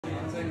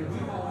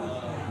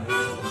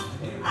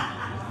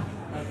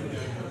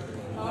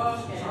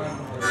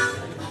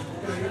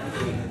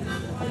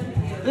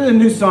This is a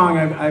new song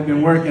I've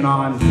been working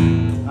on.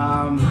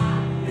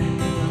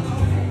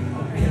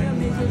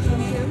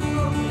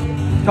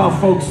 It's called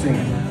Folk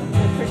Singing.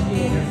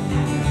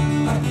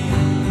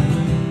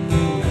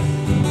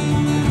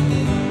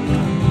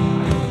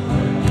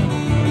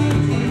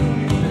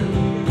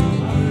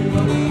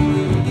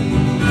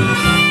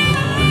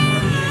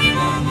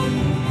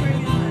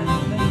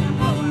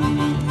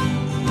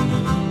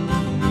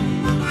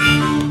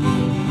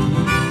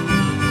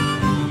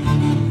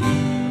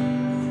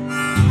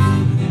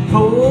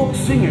 Folk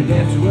singer,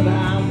 that's what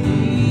I'll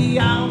be.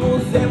 I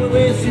was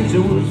everywhere since I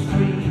was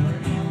 3.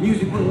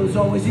 Music was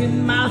always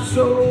in my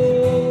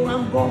soul.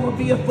 I'm gonna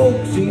be a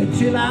folk singer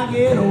till I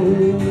get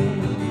old.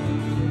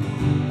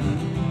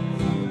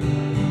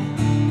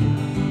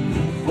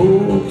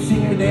 Folk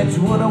singer, that's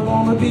what I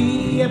wanna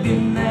be. I've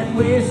been that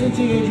way since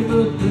the age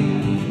of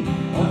 3.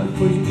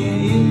 First you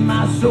get in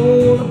my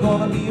soul, I'm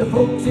gonna be a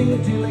folk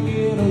singer till I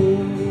get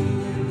old.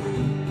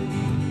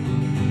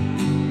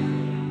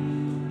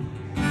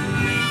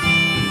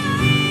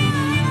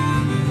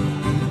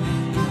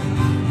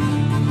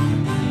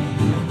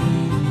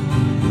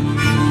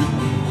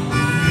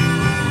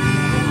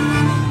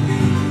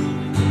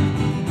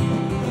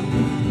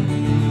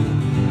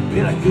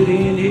 I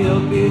couldn't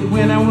help it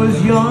when I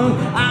was young.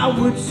 I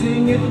would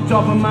sing at the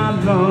top of my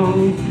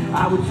lungs.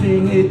 I would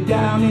sing it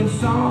down in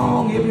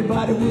song.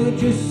 Everybody would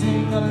just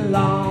sing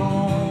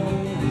along.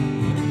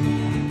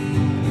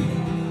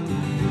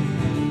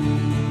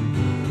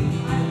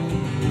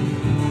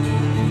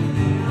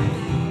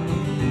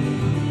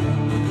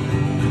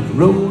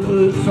 Wrote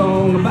a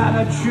song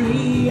about a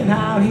tree and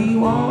how he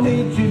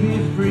wanted to be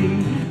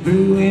free.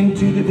 Flew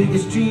into the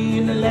biggest tree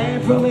in the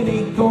land from an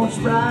acorn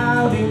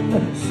sprout in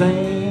the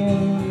sand.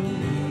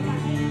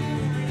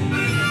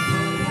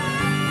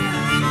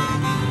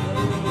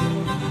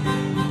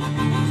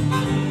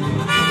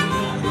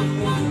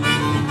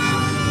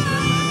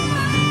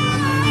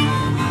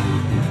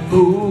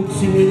 Folk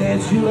singer,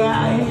 that's who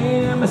I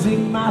am. I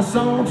sing my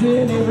songs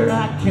whenever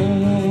I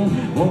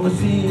can. Wanna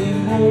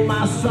sing all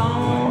my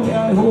song,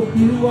 yeah, I hope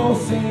you all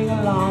sing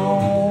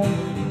along.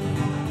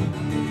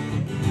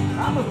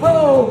 I'm a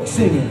folk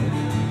singer.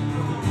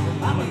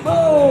 I'm a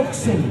folk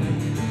singer.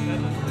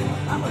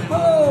 I'm a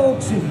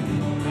folk singer.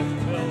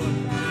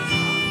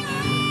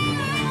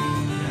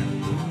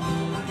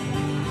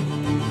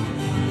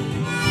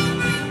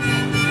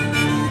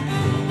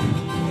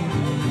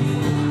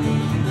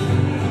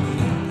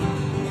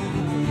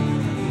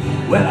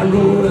 Well, I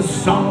wrote a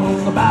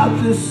song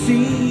about the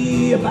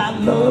sea, about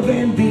love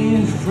and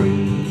being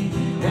free.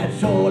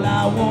 That's all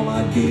I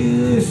wanna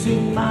do, is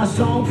sing my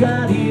song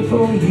right here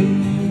for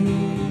you.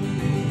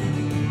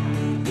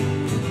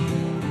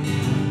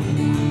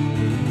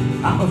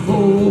 I'm a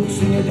folk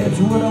singer, that's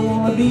what I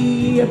wanna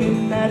be. I've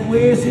been that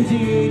way since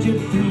the age of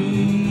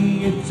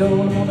 3. It's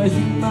all I wanna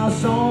sing my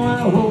song,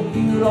 I hope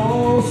you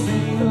all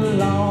sing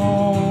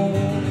along.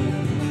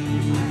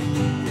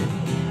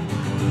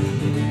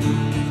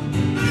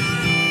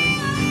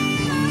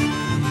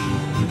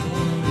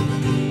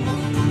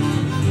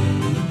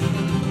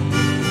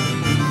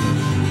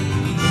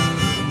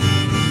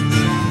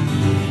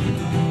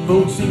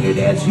 Folk singer,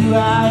 that's who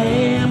I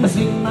am. I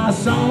sing my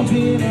songs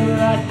whenever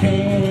I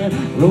can.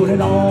 Wrote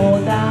it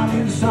all down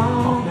in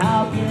song.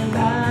 How can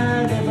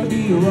I ever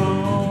be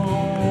wrong?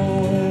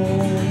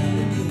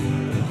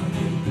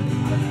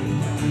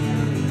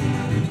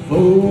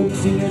 Folk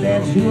singer,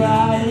 that's who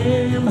I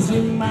am. I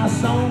sing my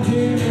songs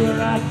whenever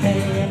I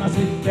can. I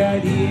sit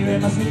right here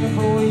and I sing it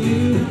for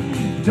you.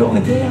 It's the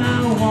only thing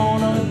I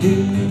wanna do.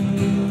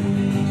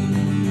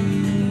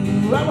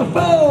 I'm a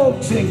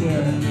folk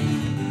singer.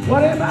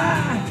 What am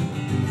I?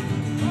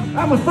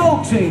 I'm a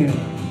folk singer.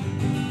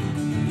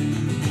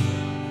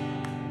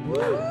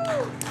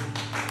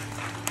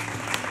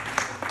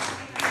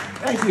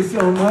 Thank you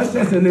so much.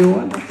 That's a new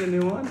one. That's a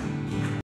new one.